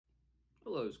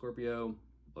Hello, Scorpio.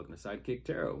 Welcome to Sidekick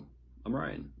Tarot. I'm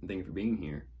Ryan, and thank you for being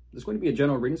here. This is going to be a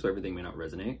general reading, so everything may not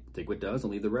resonate. Take what does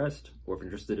and leave the rest. Or if you're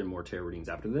interested in more tarot readings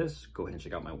after this, go ahead and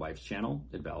check out my wife's channel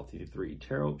at Val33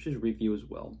 Tarot. She's read for you as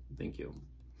well. Thank you.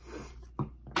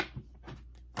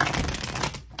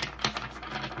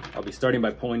 I'll be starting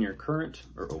by pulling your current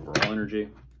or overall energy.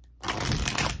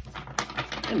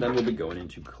 And then we'll be going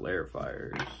into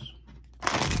clarifiers.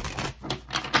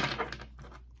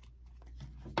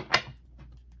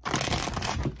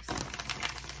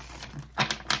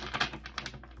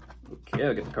 Okay,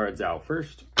 I'll get the cards out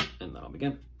first, and then I'll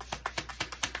begin.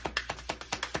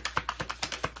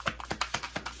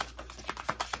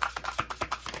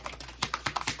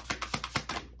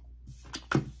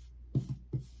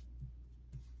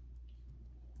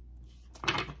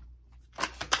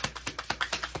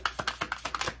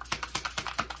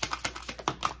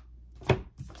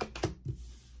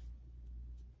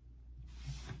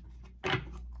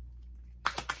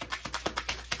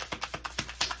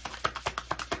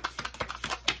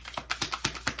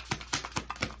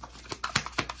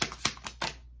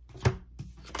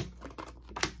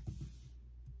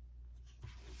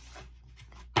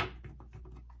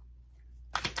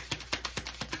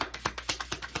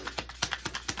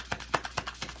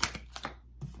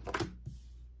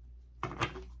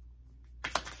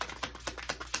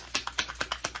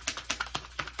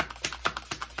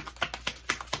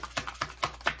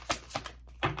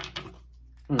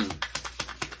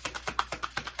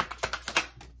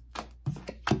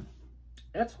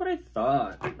 That's what I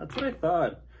thought. That's what I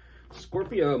thought.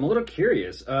 Scorpio, I'm a little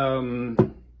curious. Only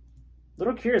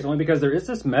because there is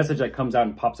this message that comes out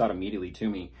and pops out immediately to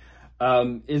me.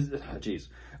 I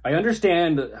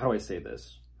understand, how do I say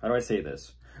this?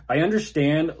 I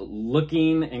understand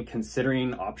looking and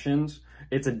considering options.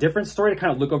 It's a different story to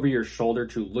kind of look over your shoulder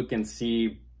to look and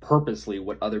see purposely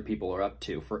what other people are up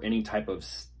to for any type of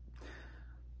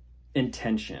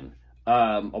intention.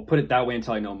 I'll put it that way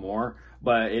until I know more,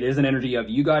 but it is an energy of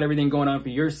you got everything going on for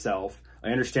yourself. I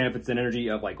understand if it's an energy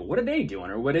of like, what are they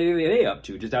doing or what are they up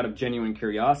to, just out of genuine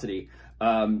curiosity.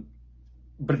 But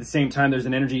at the same time, there's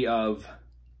an energy of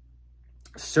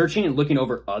searching and looking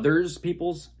over others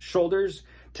people's shoulders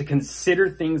to consider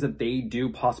things that they do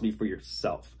possibly for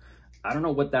yourself. I don't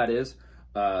know what that is.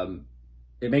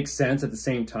 It makes sense at the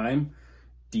same time.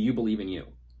 Do you believe in you?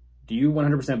 Do you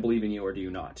 100% believe in you or do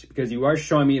you not? Because you are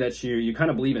showing me that you kind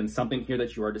of believe in something here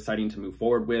that you are deciding to move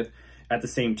forward with. At the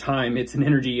same time, it's an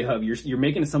energy of you're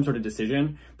making some sort of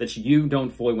decision that you don't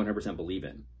fully 100% believe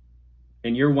in.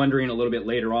 And you're wondering a little bit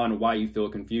later on why you feel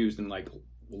confused and like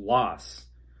lost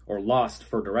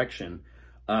for direction.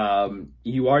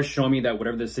 You are showing me that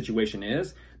whatever the situation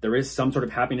is, there is some sort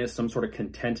of happiness, some sort of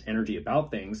content energy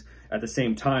about things. At the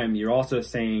same time, you're also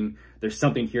saying there's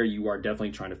something here you are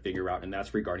definitely trying to figure out, and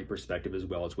that's regarding perspective as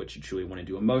well as what you truly want to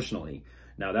do emotionally.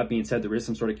 Now, that being said, there is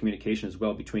some sort of communication as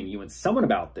well between you and someone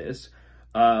about this.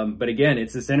 But again,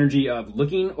 it's this energy of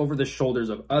looking over the shoulders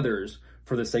of others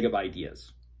for the sake of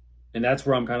ideas. And that's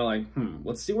where I'm kind of like,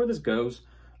 let's see where this goes.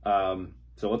 So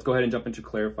let's go ahead and jump into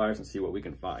clarifiers and see what we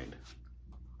can find.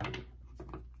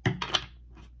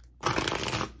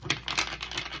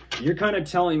 You're kind of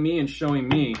telling me and showing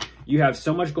me you have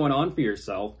so much going on for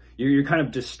yourself. You're kind of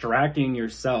distracting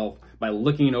yourself by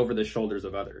looking over the shoulders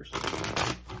of others.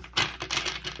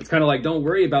 It's kind of like, don't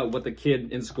worry about what the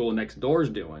kid in school next door is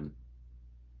doing.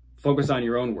 Focus on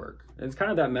your own work. It's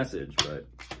kind of that message, but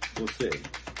we'll see.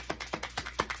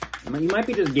 You might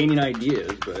be just gaining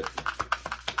ideas, but...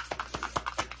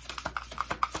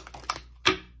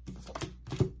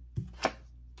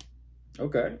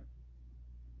 Okay.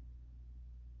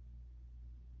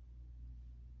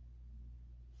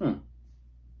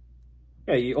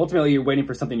 Yeah, ultimately you're waiting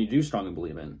for something you do strongly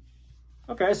believe in.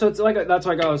 Okay, so it's like that's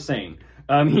like I was saying.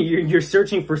 You're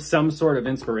searching for some sort of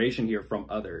inspiration here from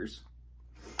others.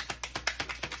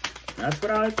 That's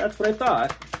what I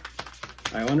thought.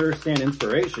 I understand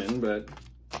inspiration, but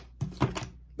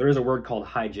there is a word called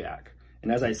hijack.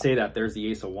 And as I say that, there's the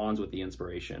Ace of Wands with the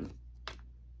inspiration.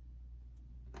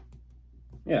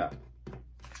 Yeah.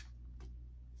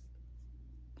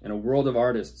 In a world of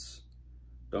artists,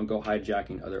 don't go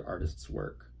hijacking other artists'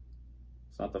 work.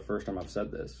 It's not the first time I've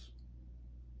said this.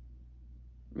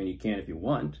 I mean, you can if you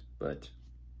want, but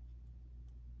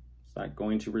it's not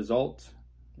going to result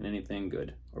in anything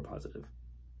good or positive.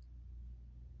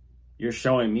 You're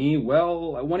showing me,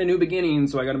 well, I want a new beginning,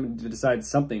 so I got to decide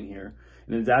something here.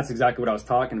 And that's exactly what I was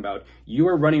talking about. You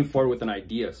are running forward with an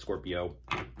idea, Scorpio.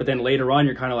 But then later on,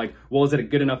 you're kind of like, well, is it a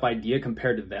good enough idea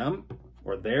compared to them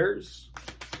or theirs?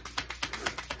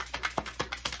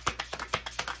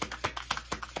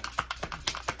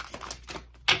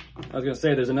 I was going to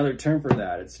say, there's another term for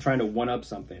that. It's trying to one-up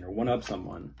something or one-up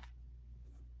someone.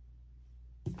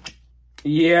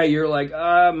 Yeah, you're like,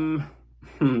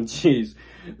 geez,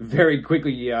 very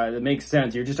quickly, yeah, it makes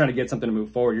sense. You're just trying to get something to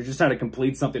move forward. You're just trying to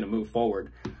complete something to move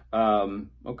forward.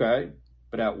 Okay,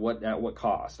 but at what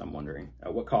cost? I'm wondering.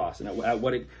 At what cost? And at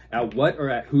what or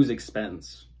at whose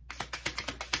expense?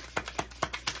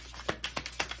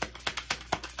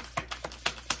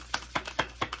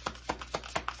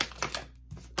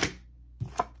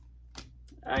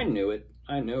 I knew it.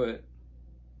 I knew it.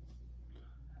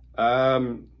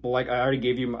 Like I already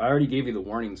gave you the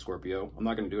warning, Scorpio. I'm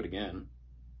not going to do it again.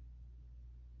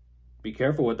 Be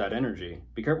careful with that energy.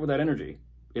 Be careful with that energy.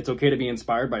 It's okay to be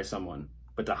inspired by someone,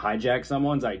 but to hijack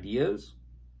someone's ideas,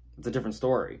 it's a different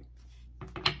story.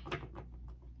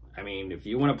 I mean, if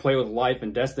you want to play with life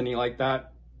and destiny like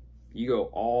that, you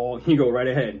go right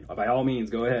ahead. By all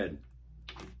means, go ahead.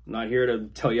 I'm not here to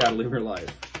tell you how to live your life.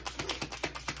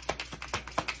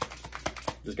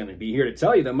 Just going to be here to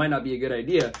tell you that might not be a good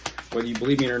idea. Whether you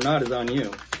believe me or not is on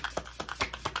you.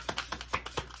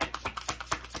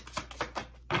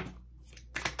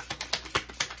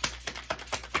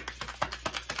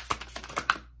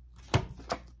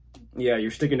 Yeah,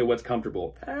 you're sticking to what's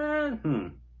comfortable.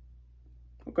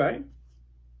 Okay.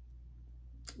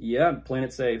 Yeah, playing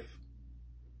it safe.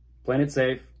 Playing it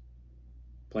safe.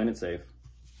 Playing it safe.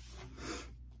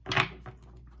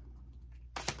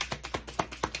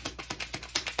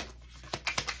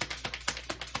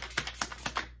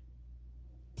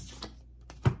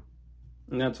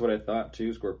 And that's what I thought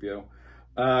too, Scorpio.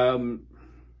 I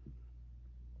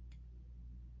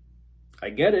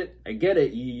get it. I get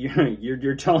it.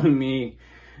 You're telling me,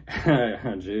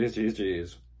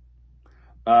 jeez.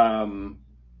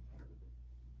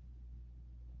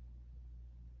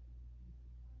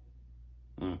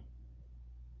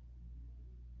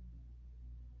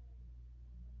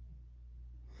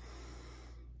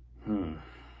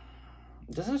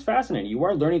 This is fascinating. You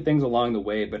are learning things along the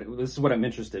way, but this is what I'm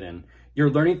interested in. You're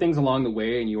learning things along the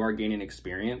way and you are gaining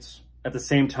experience. At the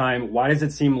same time, why does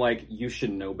it seem like you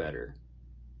should know better?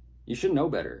 You should know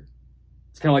better.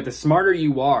 It's kind of like the smarter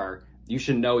you are, you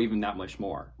should know even that much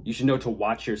more. You should know to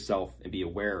watch yourself and be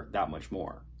aware that much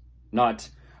more, not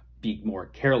be more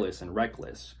careless and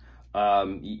reckless.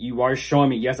 You are showing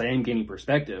me, yes, I am gaining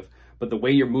perspective, but the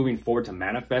way you're moving forward to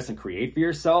manifest and create for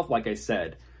yourself, like I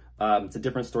said, it's a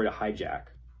different story to hijack.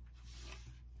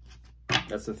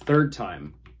 That's the third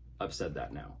time I've said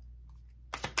that now.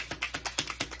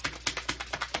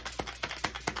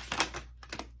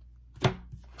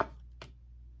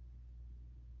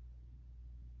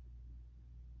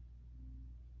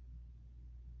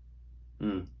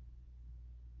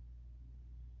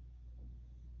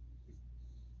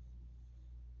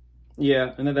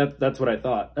 Yeah, and that's what I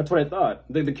thought. That's what I thought.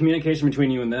 The communication between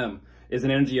you and them is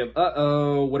an energy of,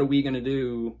 uh-oh, what are we going to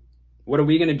do? What are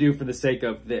we going to do for the sake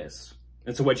of this?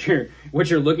 And so what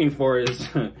you're looking for is,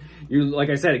 you're,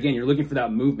 like I said, again, you're looking for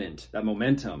that movement, that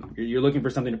momentum. You're looking for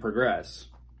something to progress.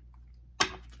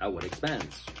 At what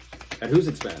expense? At whose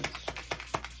expense?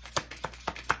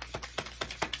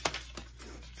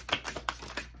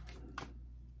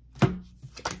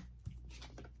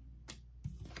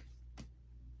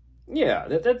 Yeah,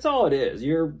 that's all it is.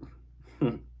 You're,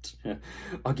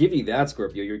 I'll give you that,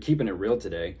 Scorpio. You're keeping it real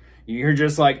today. You're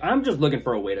just like, I'm just looking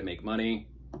for a way to make money.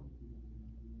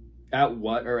 At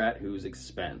what or at whose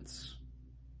expense?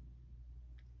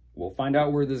 We'll find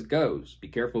out where this goes. Be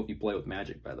careful if you play with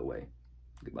magic, by the way.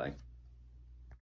 Goodbye.